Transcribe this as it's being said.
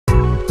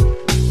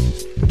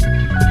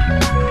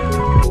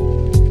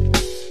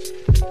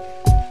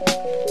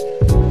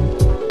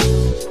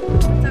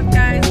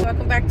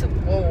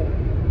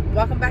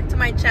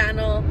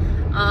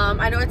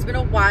it's been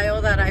a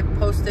while that I've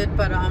posted,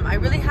 but I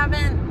really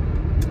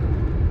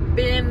haven't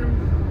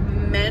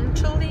been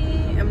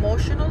mentally,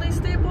 emotionally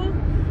stable.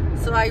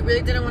 So I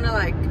really didn't want to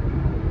like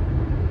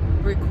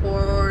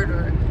record,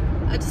 or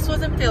I just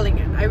wasn't feeling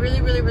it. I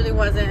really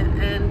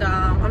wasn't. And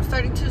I'm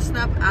starting to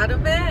snap out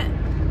of it.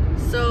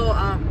 So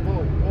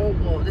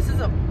whoa, this is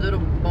a little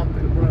bumpy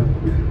road.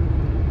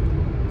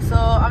 So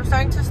I'm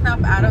starting to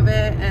snap out of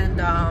it,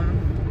 and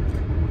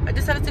I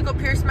decided to go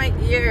pierce my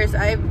ears.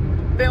 I've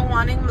been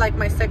wanting like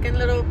my second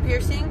little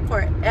piercing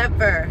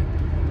forever,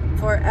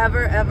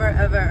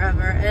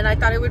 and I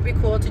thought it would be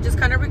cool to just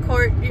kind of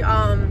record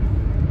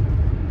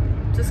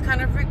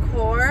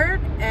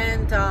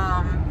and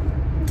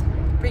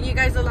bring you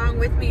guys along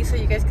with me, so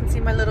you guys can see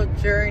my little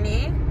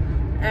journey.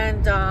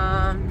 And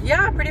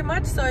yeah, pretty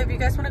much. So if you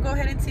guys want to go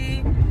ahead and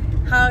see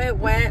how it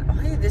went,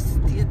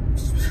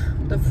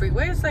 the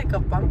freeway is like a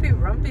bumpy,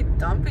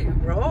 dumpy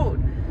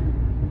road.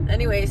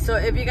 Anyway, so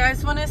if you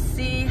guys want to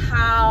see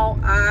how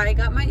I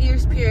got my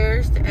ears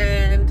pierced,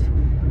 and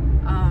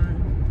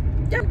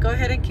yeah, go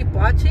ahead and keep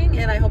watching,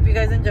 and I hope you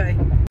guys enjoy.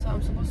 So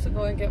I'm supposed to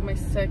go and get my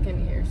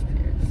second ears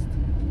pierced,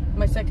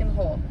 my second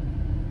hole.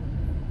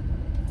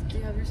 Do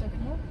you have your second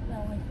hole? No,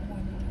 I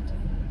forgot.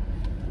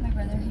 My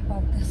brother, he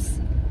bought this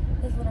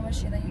little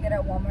machine that you get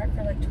at Walmart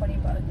for like 20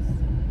 bucks.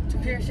 To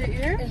pierce your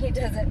ear? And he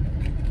does it.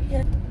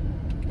 Yeah.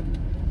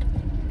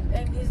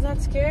 And he's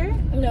not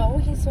scared? No,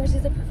 he swears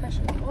he's a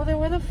professional. Well, then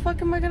where the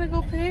fuck am I gonna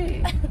go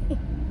pay?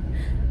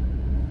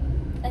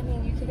 I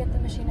mean, you could get the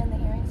machine and the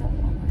earrings at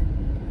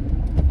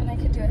Walmart. And I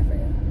could do it for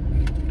you.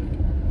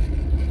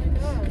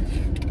 Oh my gosh.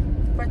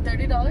 For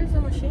 $30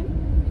 a machine?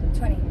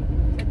 20.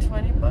 For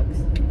 20 bucks?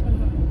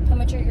 Mm-hmm. How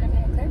much are you gonna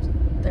pay at Claire's?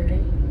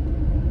 30.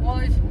 Well,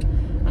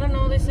 I don't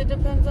know, they said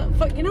depends on,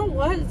 fuck, you know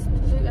what?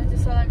 I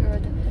just saw that girl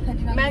right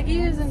there.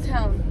 Maggie is in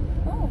town.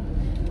 Oh.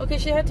 Okay,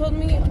 she had told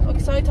me, okay,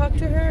 so I talked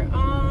to her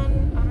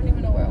on, I don't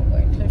even know where I'm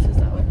going, Claire's is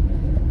that way.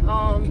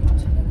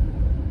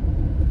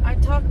 I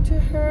talked to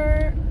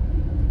her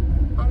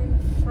on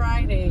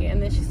Friday,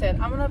 and then she said,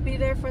 I'm gonna be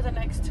there for the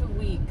next 2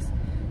 weeks.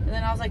 And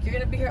then I was like, you're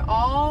gonna be here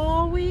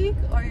all week,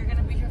 or you're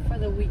gonna be here for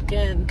the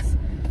weekends?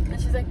 And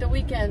she's like, the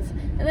weekends.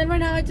 And then right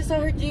now I just saw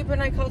her Jeep,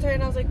 and I called her,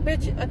 and I was like,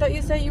 bitch, I thought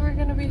you said you were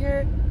gonna be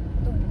here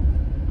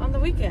on the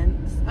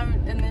weekends.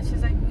 And then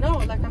she's like, no,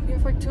 like I'm here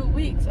for 2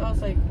 weeks. I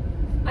was like,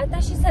 I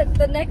thought she said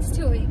the next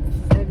 2 weeks.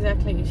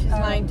 Exactly, she's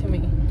lying to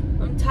me.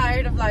 I'm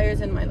tired of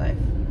liars in my life.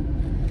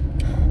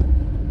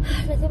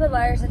 Nothing but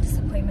liars and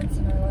disappointments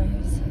in our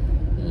lives.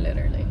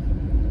 Literally.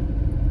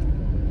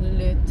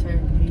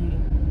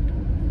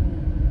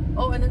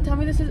 Oh, and then tell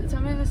me this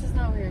is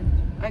not weird.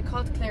 I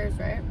called Claire's,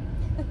 right?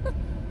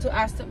 To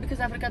ask them, because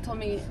Africa told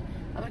me,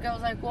 Africa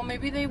was like, well,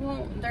 maybe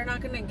they're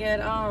not gonna get,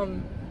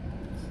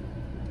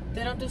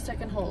 they don't do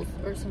second holes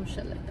or some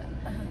shit like that.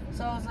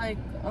 So I was like,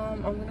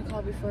 I'm gonna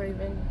call before I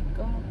even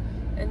go.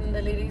 And then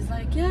the lady's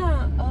like,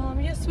 yeah,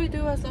 yes we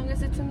do, as long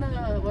as it's in the,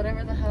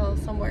 whatever the hell,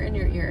 somewhere in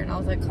your ear. And I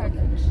was like,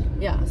 okay.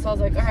 Yeah, so I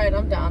was like, all right,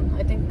 I'm down.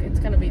 I think it's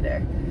gonna be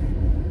there.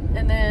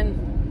 And then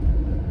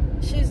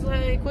she's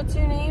like, what's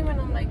your name? And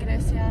I'm like,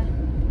 Grecia.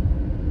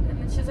 And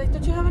then she's like,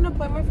 don't you have an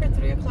appointment for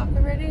 3 o'clock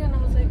already? And I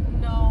was like,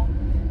 no.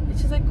 And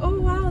she's like, oh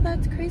wow,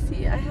 that's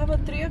crazy. I have a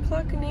 3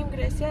 o'clock named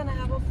Grecia, and I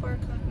have a 4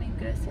 o'clock named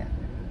Grecia.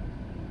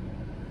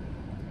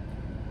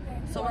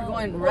 So we're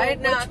going right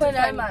now. Which one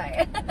am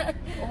I?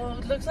 Well,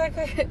 it looks like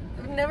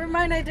never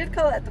mind, I did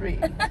call at 3.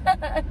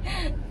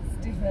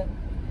 Stupid.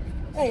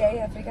 Oh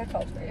yeah, I think I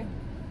called for you.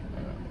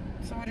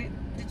 So what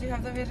did you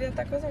have the birria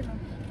tacos or no?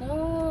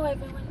 No, I've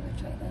been wanting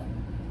to try them.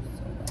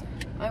 So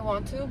bad. I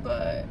want to,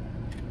 but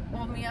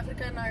well, me,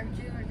 Africa, and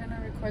RG, we're gonna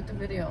record the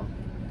video.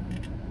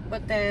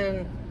 But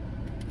then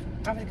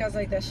Africa's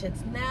like, that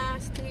shit's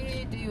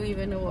nasty. Do you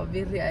even know what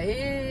birria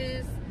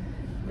is?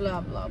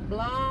 Blah blah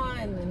blah.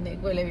 And then they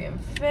huele bien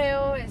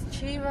feo. It's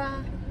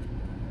chiva.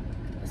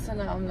 So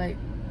now I'm like,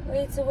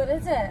 wait, so what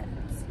is it?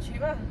 It's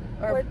chiva.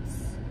 Or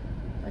what's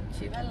a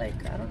chiva,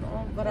 like, I don't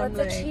know. But what's I'm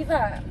like, a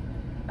chiva?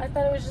 I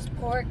thought it was just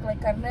pork,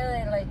 like carne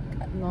de, like,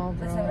 no,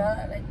 bro.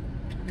 like.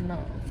 No.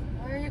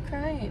 Why are you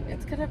crying?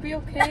 It's gonna be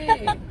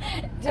okay.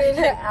 Dude,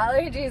 the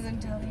allergies, I'm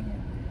telling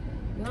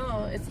you.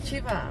 No, it's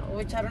chiva,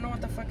 which I don't know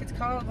what the fuck it's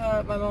called,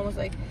 but my mom was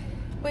like,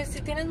 pues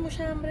si tienes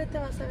mucha hambre te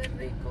vas a ver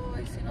rico,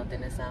 y si no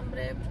tienes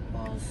hambre,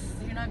 pues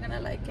you're not gonna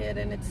like it,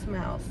 and it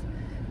smells.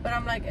 But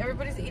I'm like,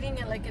 everybody's eating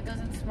it like it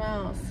doesn't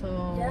smell,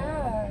 so.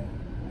 Yeah.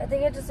 I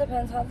think it just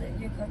depends how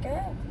you cook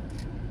it.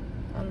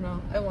 I don't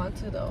know. I want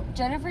to though.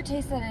 Jennifer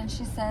tasted it and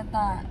she said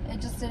that it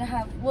just didn't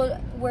have, well,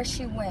 where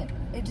she went,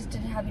 it just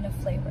didn't have enough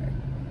flavor.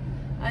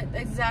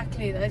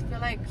 Exactly. I feel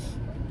like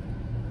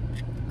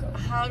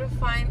how do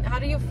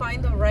you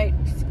find the right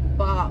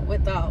spot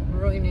without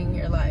ruining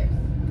your life?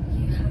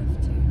 You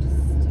have to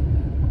just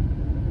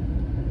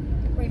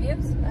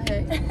reviews.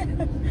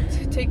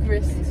 Take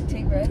risks.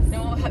 Take risks.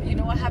 You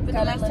know what happened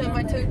the last time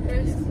I took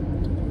risks?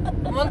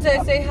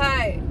 Monte, say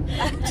hi.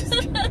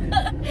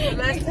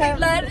 Last time.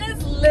 That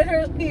is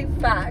literally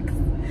facts.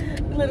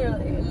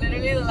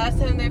 Literally the last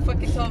time they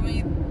fucking told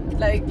me,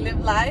 like, live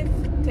life,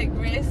 take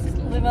risks.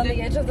 Live on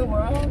the edge of the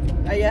world.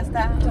 Ahí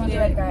está. Don't do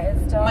it, guys.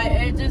 Don't. My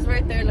edge is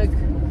right there, look.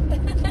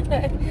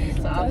 It's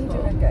Don't do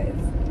awful. it, guys.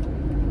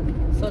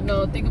 So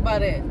no, think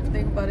about it.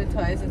 Think about it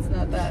twice. It's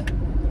not that.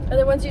 And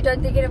then once you're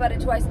done thinking about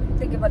it twice,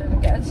 think about it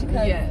again.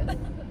 Because Yes.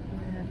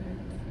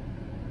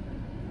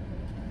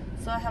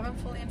 So I haven't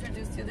fully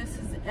introduced you. This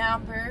is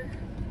Amber.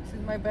 This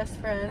is my best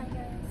Hi, friend.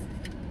 guys.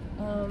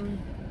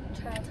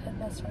 Childhood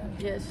best friend.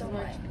 Yes, she's Don't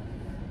my. lie.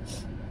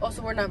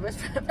 Also, we're not best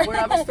friends. We're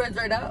not best friends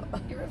right now.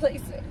 You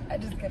replaced me.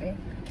 I'm just kidding.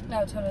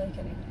 No, totally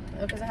kidding.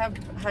 Because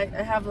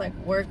I have like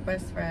work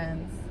best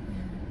friends.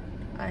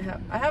 I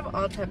have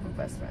all type of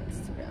best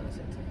friends, to be honest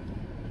with you.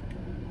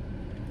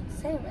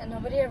 Same, and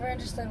nobody ever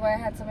understood why I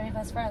had so many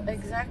best friends.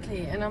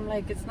 Exactly, and I'm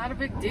like, it's not a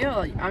big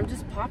deal. I'm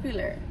just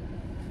popular.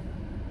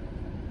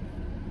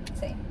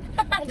 Same.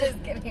 I'm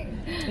just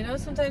kidding. You know,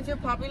 sometimes you're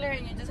popular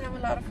and you just have a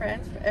lot of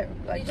friends.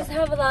 Like You just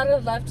have a lot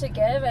of love to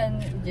give,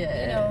 and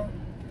Yeah. you know.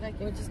 Like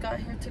we just got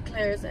here to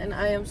Claire's, and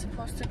I am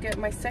supposed to get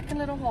my second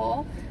little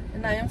hole,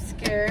 and I am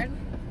scared,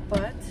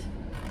 but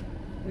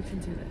we can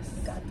do this.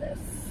 Got this.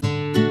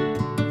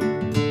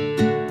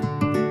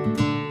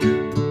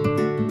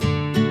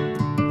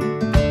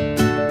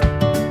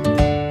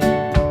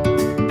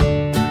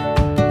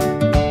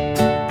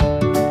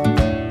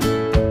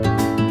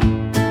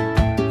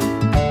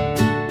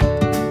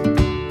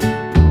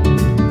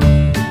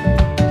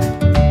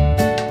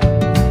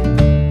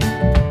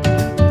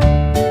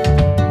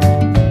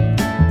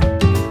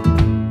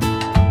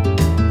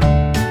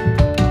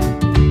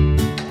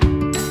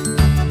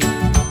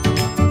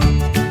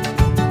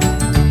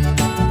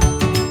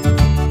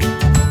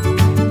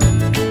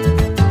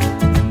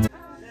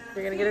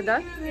 You're gonna get it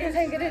done? Yes,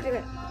 I'm gonna do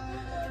it.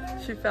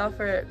 She fell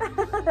for it.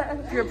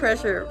 Peer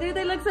pressure. Dude,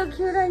 they look so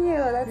cute on you.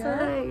 That's Yeah.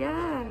 why,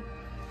 yeah.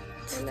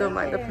 Still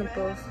mind the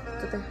pimples.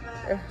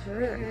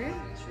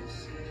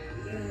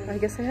 I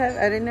guess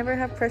I didn't never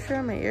have pressure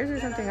on my ears or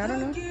something. I don't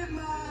know.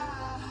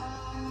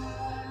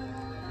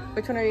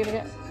 Which one are you gonna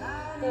get?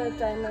 The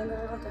diamond, the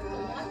little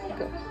diamond.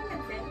 Go.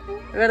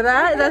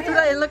 ¿Verdad?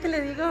 Es lo que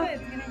le digo.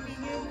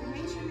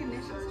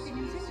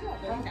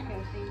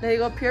 Le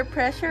digo peer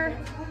pressure.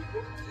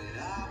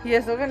 Y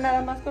eso que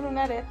nada más con un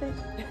arete.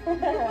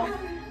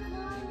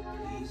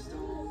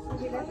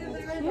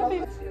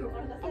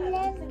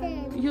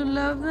 You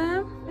love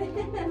them?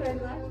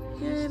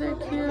 Yeah, they're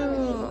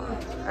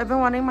cute. I've been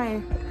wanting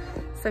my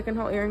second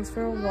hole earrings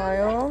for a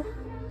while.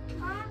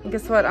 And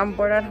guess what? I'm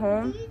bored at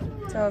home.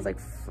 So I was like,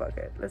 fuck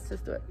it. Let's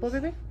just do it. What,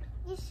 baby?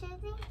 You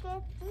shouldn't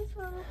get this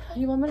one.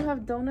 You want me to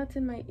have donuts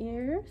in my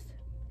ears?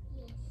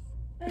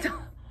 It's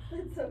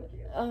so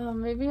cute.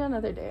 Maybe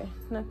another day.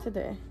 Not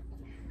today.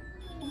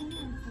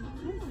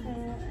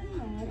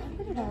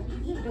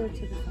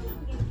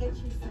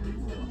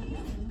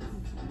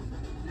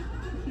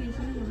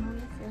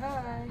 Say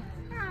hi.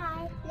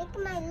 Hi. Look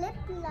at my lip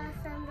gloss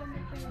on the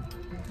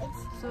lip.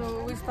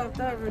 So we stopped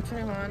at Route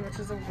 21, which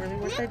is a really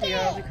weird Look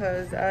idea at it.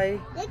 because I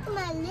Look at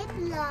my lip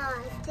gloss.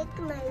 Look at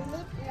my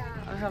lip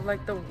gloss. have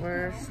like the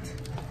worst.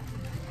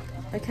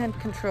 I can't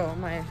control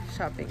my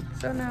shopping.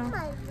 So now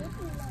My lip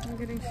gloss. I'm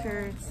getting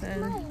shirts My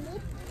and.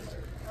 lip.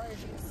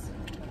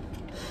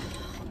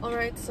 All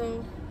right,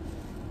 so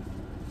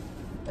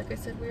like I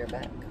said, we are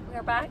back. We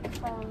are back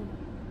from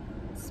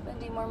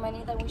spending more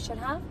money than we should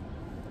have.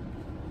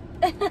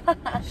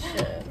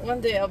 Shit. One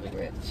day I'll be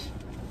rich.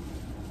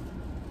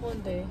 One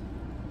day.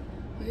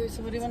 Okay,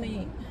 so what do you want to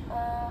eat?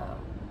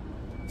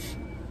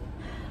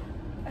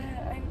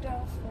 I'm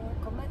down for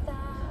cometa.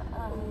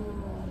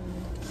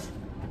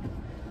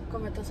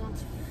 Cometa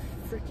sounds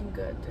freaking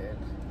good, dude.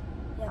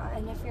 Yeah,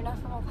 and if you're not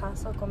from El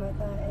Paso,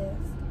 cometa is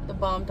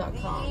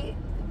Thebomb.com. the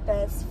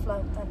best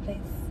flauta place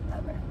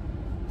ever.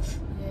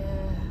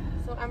 Yeah.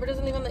 So Amber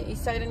doesn't live on the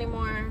east side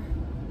anymore.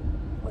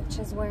 Which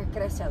is where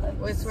Grecia lives.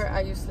 It's where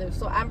I used to live.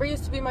 So Amber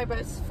used to be my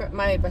best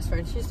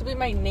friend. She used to be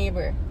my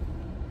neighbor.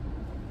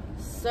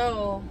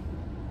 So,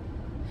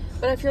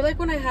 but I feel like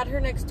when I had her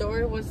next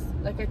door, it was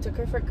like I took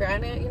her for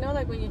granted. You know,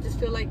 like when you just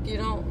feel like you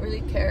don't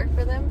really care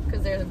for them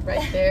because they're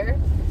right there.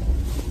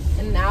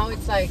 And now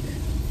it's like,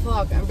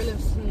 fuck, Amber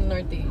lives in the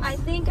Northeast. I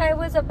think I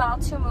was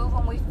about to move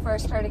when we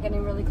first started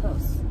getting really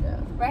close. Yeah.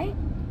 Right?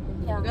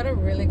 Yeah. We got a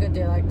really good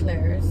deal at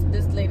Claire's.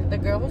 This lady, the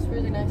girl was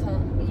really nice, huh?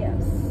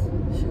 Yes.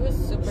 She was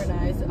super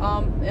nice.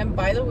 And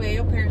by the way,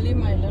 apparently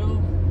my little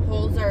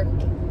holes are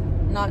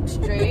not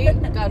straight.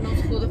 God knows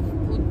who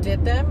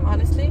did them,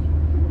 honestly.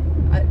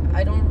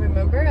 I don't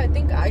remember. I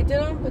think I did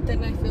them, but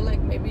then I feel like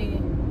maybe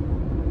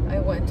I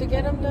went to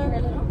get them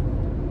done.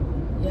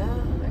 Yeah,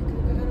 I could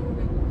have got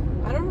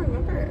them. I don't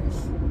remember.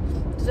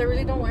 Because I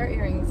really don't wear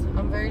earrings.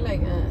 I'm very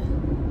like,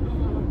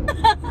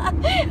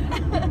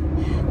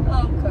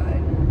 Oh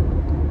god.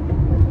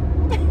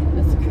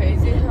 That's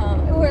crazy, huh?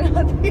 We're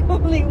not the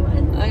only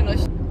ones. I know.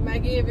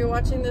 Maggie, if you're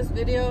watching this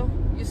video,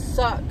 you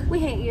suck. We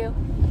hate you.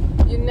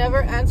 You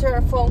never answer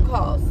our phone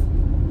calls.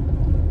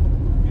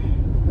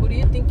 Who do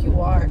you think you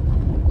are?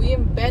 We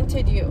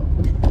invented you.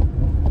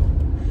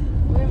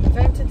 We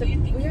invented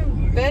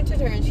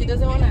her and she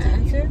doesn't want to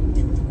answer?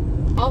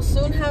 I'll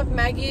soon have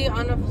Maggie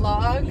on a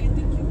vlog.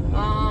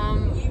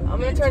 I'm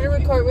gonna try to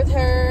record with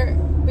her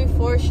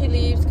before she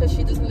leaves because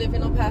she doesn't live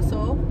in El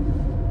Paso.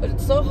 But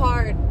it's so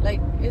hard. Like,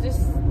 it is.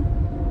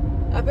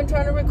 I've been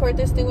trying to record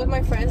this thing with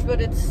my friends,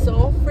 but it's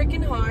so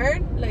freaking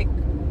hard. Like,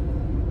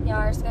 yeah,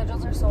 our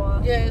schedules are so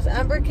off. yes,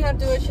 Amber can't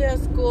do it. She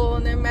has school,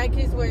 and then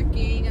Maggie's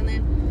working, and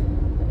then,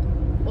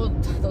 well,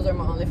 those are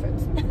my only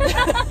friends.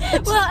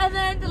 Well, and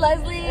then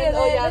Leslie. And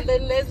oh then, yeah,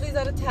 then Leslie's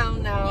out of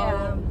town now.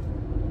 yeah.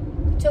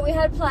 So we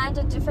had planned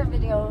a different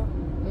video,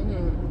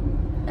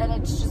 and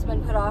it's just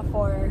been put off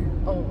for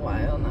a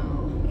while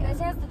now. You guys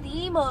have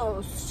the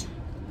most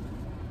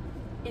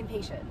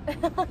impatient.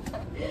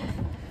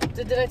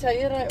 Did I tell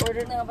you that I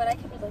ordered? No, but I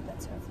can relate that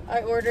to it.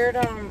 I ordered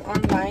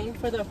online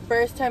for the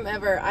first time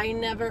ever. I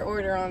never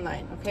order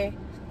online, okay?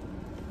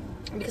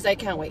 Because I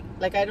can't wait.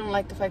 Like, I don't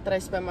like the fact that I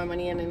spend my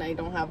money and then I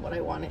don't have what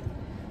I wanted.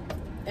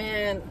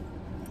 And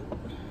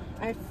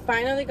I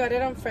finally got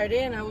it on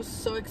Friday and I was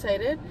so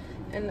excited.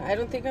 And I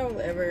don't think I will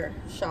ever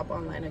shop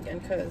online again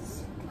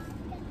because...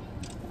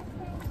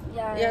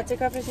 Yeah,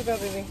 take off your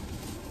seatbelt, baby.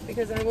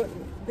 Because I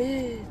wouldn't...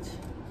 Bitch.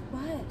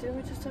 What? Didn't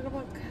we just talk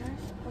about cash?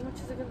 How much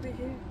is it going to be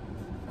here?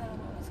 I don't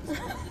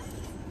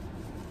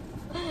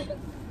know.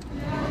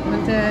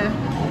 Went to...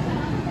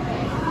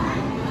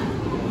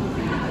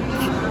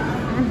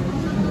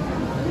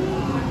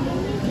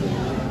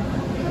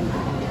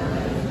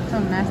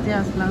 Some nasty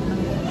ass flautas.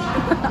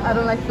 I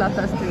don't like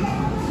flautas too.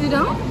 You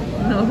don't?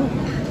 No.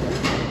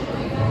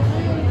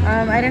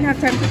 I didn't have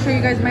time to show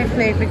you guys my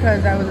plate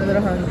because I was a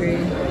little hungry.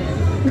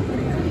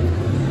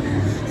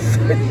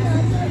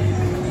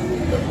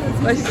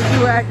 I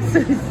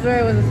swear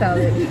it was a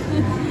salad.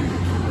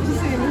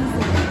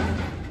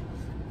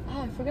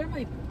 Oh, I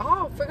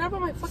forgot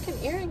about my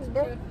fucking earrings,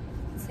 bro.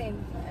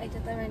 Same. I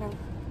did that right now.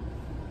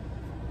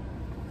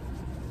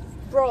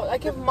 Bro,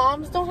 like if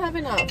moms don't have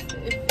enough. Oh,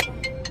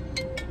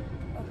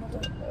 hold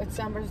on. It's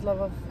Amber's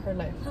love of her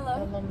life.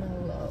 Hello?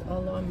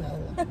 Hello.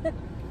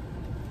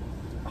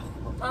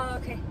 Oh,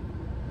 okay.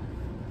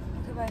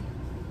 Okay, bye.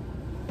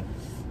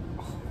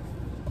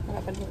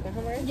 What happened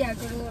here? Yeah,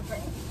 go to the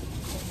front.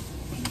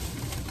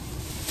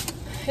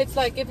 It's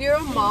like if you're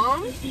a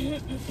mom, you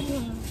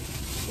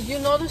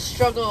know the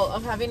struggle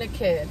of having a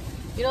kid.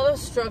 You know the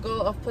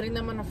struggle of putting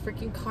them on a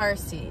freaking car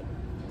seat.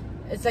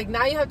 It's like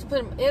now you have to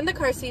put them in the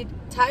car seat,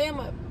 tie them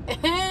up,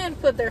 and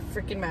put their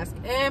freaking mask,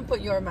 and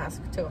put your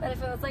mask too. But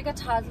if it was like a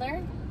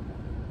toddler,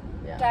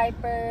 Yeah.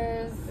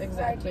 diapers,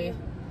 Exactly. like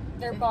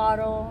their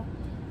bottle.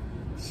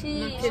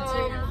 No kids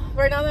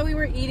right now that we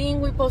were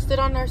eating, we posted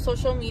on our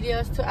social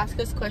medias to ask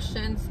us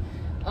questions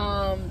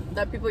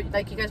that people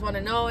like you guys want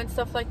to know and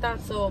stuff like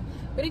that. So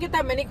we didn't get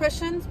that many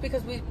questions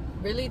because we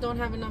really don't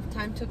have enough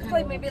time to kind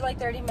like of maybe like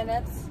 30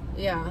 minutes.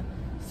 yeah.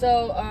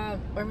 So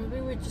or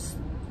maybe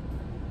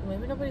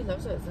maybe nobody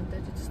loves us and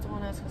they just don't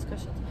want to ask us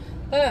questions.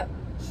 But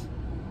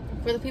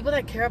for the people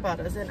that care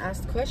about us and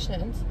ask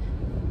questions,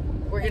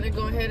 we're gonna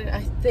go ahead and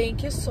I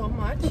thank you so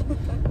much.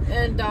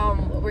 And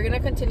we're gonna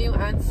continue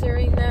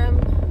answering them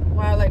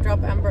while I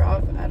drop Amber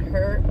off at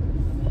her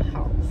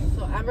house.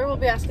 So Amber will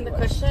be asking the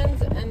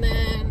questions, and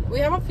then we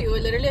have a few.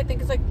 Literally, I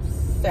think it's like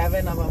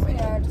 7 of them.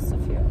 Yeah, just a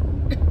few.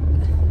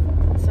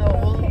 So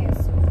Okay,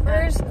 so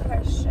first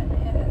question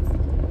is,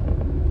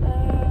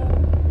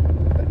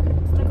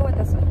 let's go with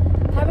this one.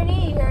 How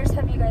many years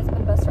have you guys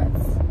been best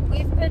friends?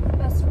 We've been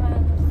best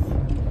friends. I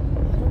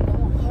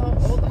don't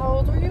know. How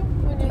old were you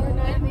when you were You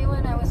met 9? me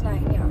when I was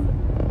 9, yeah.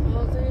 How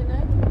old are you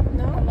now? And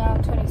No? now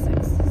I'm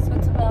 26, so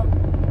it's about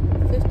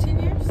 15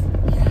 years?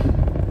 yeah.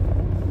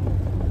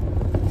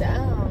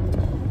 Damn.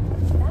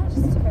 That's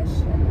just a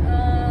question.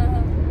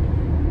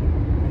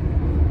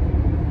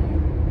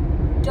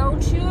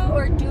 Don't you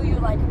or do you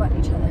like about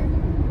each other?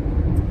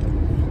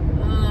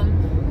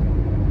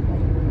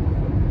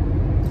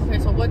 Okay,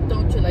 so what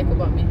don't you like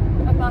about me?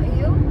 About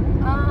you?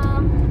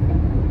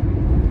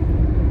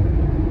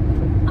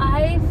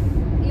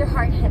 You're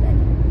hard-headed.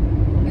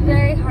 You're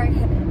very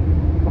hard-headed.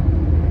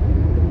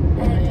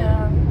 And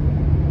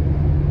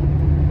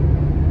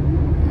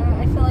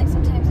I feel like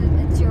sometimes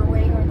it's your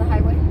way or the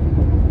highway.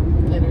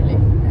 Literally. I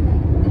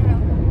don't know.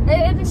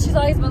 And she's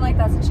always been like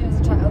that since she was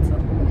a child. So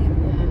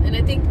Yeah. And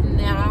I think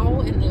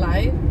now in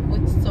life,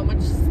 with so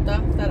much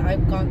stuff that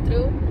I've gone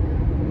through,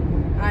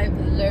 I've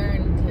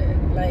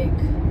learned like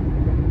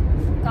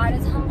God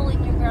is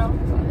humbling you, girl.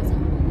 God is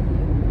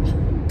humbling you.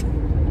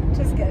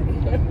 Just kidding.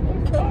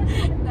 No.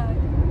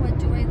 What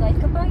do I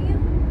like about you?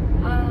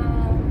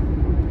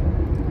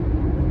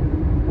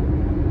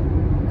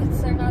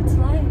 What's there not to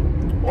like?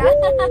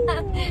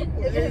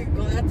 There you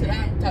go. That's what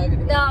I'm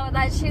talking about. No,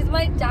 that she's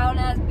my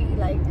down-ass B.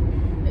 Like,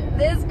 Yeah.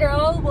 this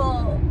girl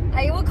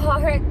I will call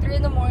her at 3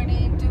 in the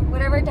morning, do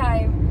whatever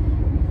time,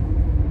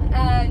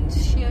 and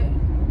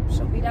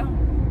she'll be down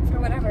for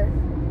whatever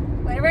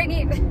I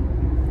need.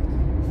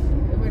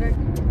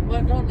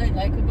 What don't I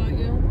like about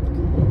you?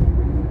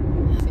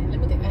 See, let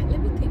me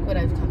think what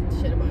I've talked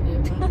shit about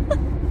you.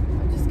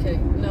 I'm just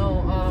kidding.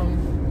 No,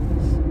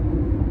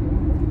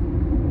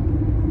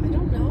 I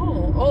don't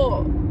know.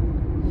 Oh,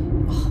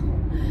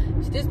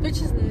 this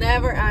bitch is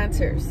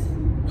answers.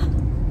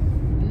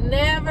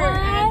 Never What?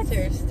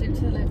 answers to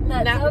telephone.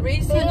 That's Not a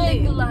recently.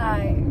 big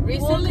lie. Recently,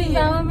 Well, 'cause yeah.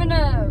 now I'm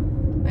gonna.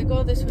 I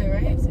go this way,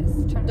 right? Yes,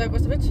 yes. Turn. Do I go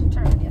switch?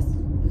 Turn. Yes.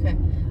 Okay.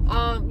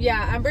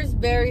 Yeah, Amber's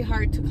very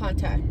hard to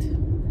contact.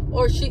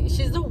 Or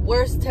she's the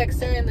worst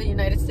texter in the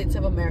United States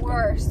of America.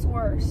 Worse.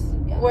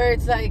 Yeah. Where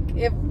it's like,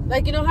 if,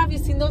 like, you know, have you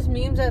seen those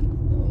memes that,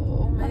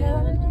 oh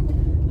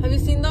man. Have you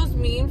seen those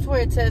memes where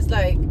it says,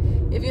 like,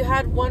 if you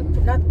had one,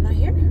 not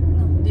here?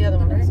 No. The other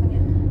one, Next right?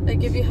 one,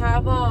 Like, if you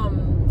have,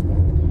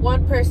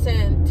 one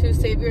person to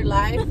save your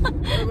life,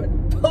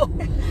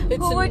 it's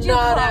Who would you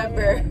not call?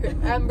 Amber.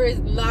 Amber is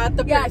not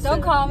the yeah. person.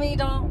 Don't call me.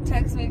 Don't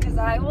text me because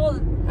I will.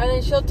 And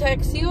then she'll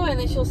text you, and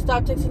then she'll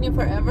stop texting you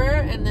forever,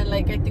 and then,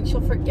 like, I think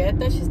she'll forget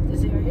that she's,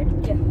 is it right here?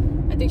 Yeah.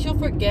 I think she'll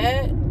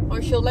forget,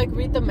 or she'll, like,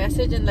 read the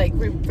message and, like,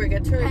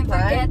 forget to reply.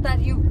 I forget that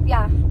you.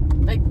 Yeah.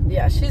 Like,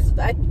 yeah,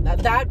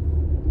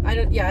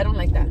 I don't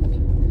like that.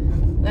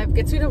 That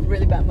gets me in a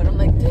really bad mood. I'm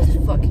like, this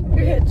fucking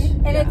bitch.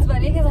 And it's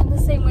funny because I'm the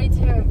same way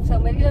too. If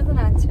somebody doesn't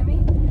answer me,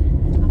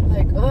 I'm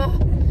like,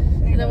 ugh.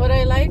 And then what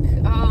I like,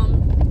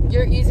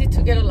 you're easy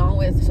to get along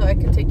with, so I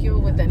can take you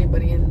with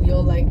anybody, and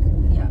you'll, like,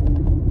 yeah.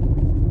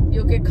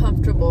 you'll get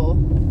comfortable,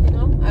 you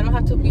know? I don't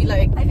have to be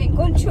like, I've been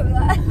going through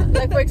that.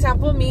 like, for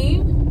example,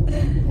 me,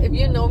 if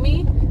you know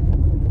me,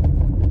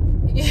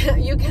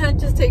 you can't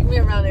just take me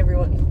around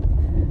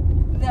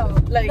everyone. No,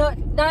 Like- no,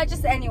 not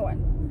just anyone.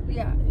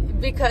 Yeah.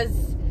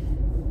 Because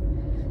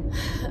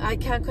I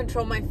can't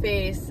control my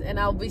face, and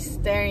I'll be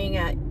staring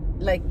at,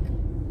 like,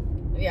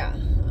 yeah,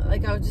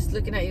 like I was just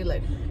looking at you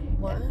like,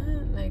 what?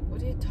 Like,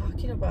 what are you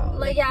talking about?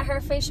 Like, yeah, her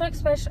facial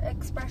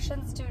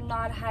expressions do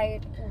not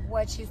hide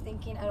what she's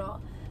thinking at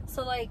all.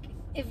 So, like,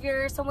 if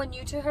you're someone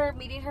new to her,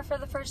 meeting her for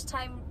the first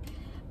time,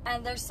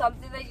 and there's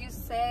something that you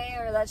say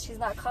or that she's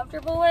not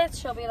comfortable with,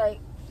 she'll be like,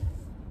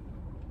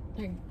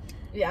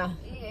 yeah,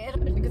 yeah, I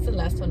think it's the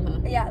last one, huh?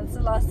 yeah, it's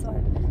the last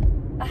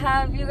one.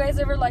 Have you guys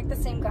ever liked the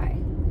same guy?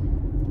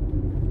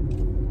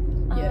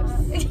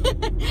 Yes.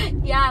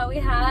 Yeah, we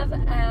have,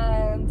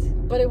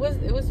 and But it was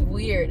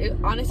weird.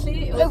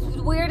 Honestly, it the was.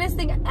 weirdest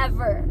thing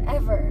ever.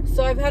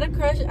 So I had a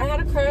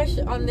crush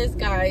on this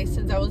guy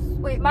since I was.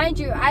 Wait, mind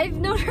you, I've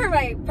known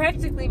her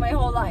practically my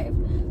whole life.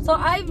 So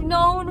I've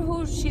known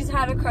who she's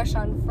had a crush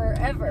on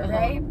forever,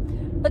 right?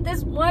 But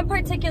this one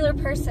particular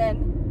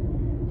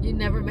person, You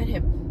never met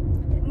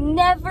him.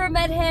 never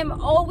met him,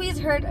 always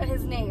heard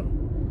his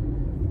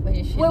name But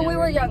you should when we never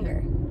were met younger.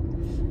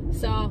 him.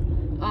 So,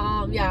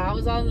 yeah, I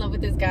was all in love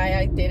with this guy.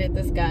 I dated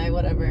this guy,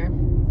 whatever.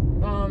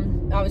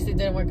 Obviously it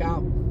didn't work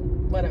out.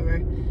 Whatever.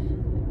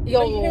 Yo.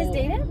 But you guys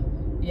dated?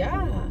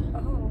 Yeah.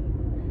 Oh.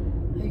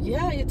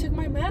 Yeah, you took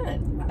my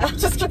man. I'm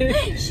just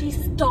kidding. She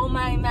stole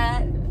my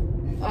man.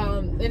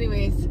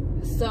 Anyways,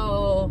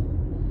 so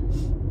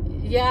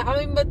yeah, I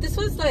mean, but this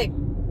was like,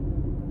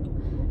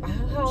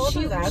 how old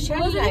was I? She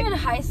wasn't even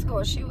high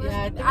school. She was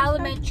Yeah, I think it was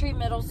elementary,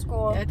 middle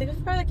school. I think it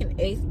was probably like in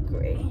 8th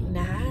grade.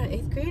 Nah,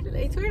 8th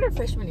grade or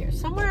freshman year,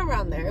 somewhere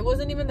around there. It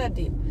wasn't even that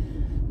deep.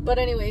 But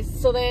anyways,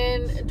 so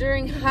then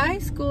during high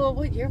school,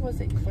 what year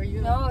was it for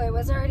you? No, it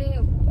was already.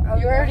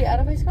 You were already out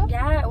of high school?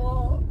 Yeah,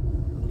 well,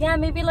 yeah,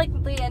 maybe like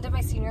the end of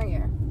my senior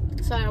year.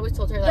 So I always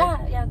told her,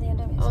 like, Yeah, the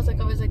end of my I was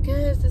senior like,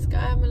 yes, this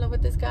guy, I'm in love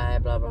with this guy,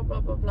 blah, blah,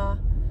 blah, blah, blah.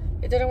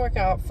 It didn't work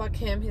out. Fuck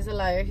him. He's a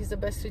liar. He's the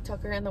best sweet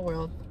talker in the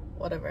world.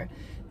 Whatever.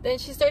 Then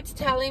she starts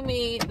telling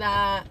me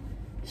that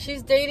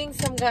she's dating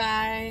some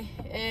guy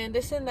and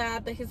this and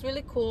that he's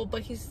really cool,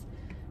 but he's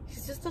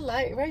just a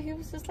liar, right? He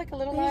was just like a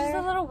little liar. He's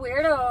just a little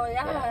weirdo,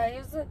 yeah.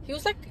 Yeah. He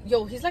was like,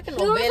 he's like a He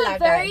novela was a guy.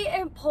 very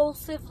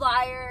impulsive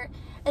liar.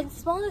 And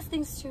smallest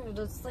things too.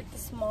 It's like the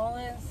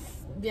smallest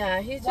Yeah,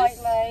 he's white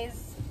just,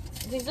 lies.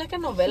 he's like a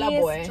novela He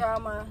is boy.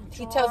 drama.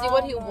 He tells you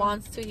what he Drama.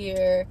 wants to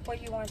hear.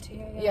 What you want to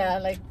hear. Yeah,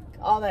 like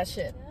all that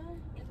shit.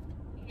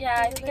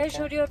 Yeah, I think I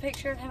showed you a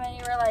picture of him and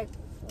you were like,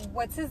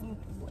 what's his,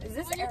 is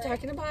this What are you Eric?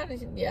 talking about?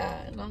 And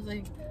yeah, and I was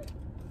like,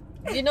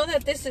 you know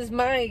that this is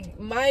my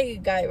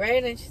guy,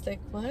 right? And she's like,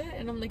 what?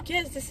 And I'm like,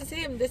 yes, this is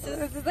him. This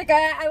is the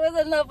guy I was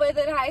in love with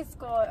in high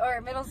school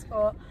or middle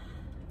school.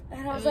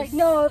 And I was like, was-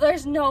 no,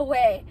 there's no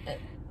way.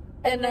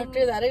 And then-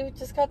 after that, it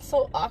just got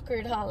so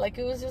awkward, huh? Like,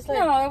 it was just like,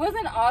 No, it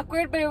wasn't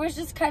awkward, but it was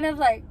just kind of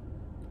like,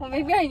 well,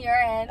 maybe on your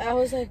end. I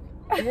was like,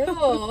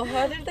 ew,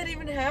 how did that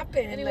even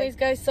happen? Anyways,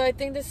 guys, so I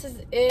think this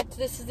is it.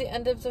 This is the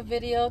end of the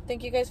video.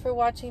 Thank you guys for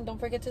watching. Don't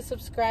forget to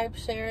subscribe,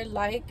 share,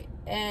 like,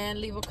 and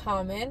leave a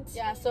comment.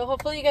 Yeah, so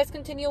hopefully you guys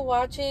continue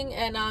watching,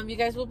 and you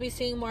guys will be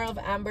seeing more of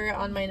Amber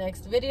on my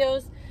next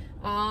videos.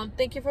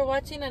 Thank you for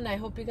watching, and I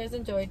hope you guys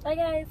enjoyed. Bye,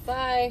 guys.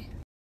 Bye.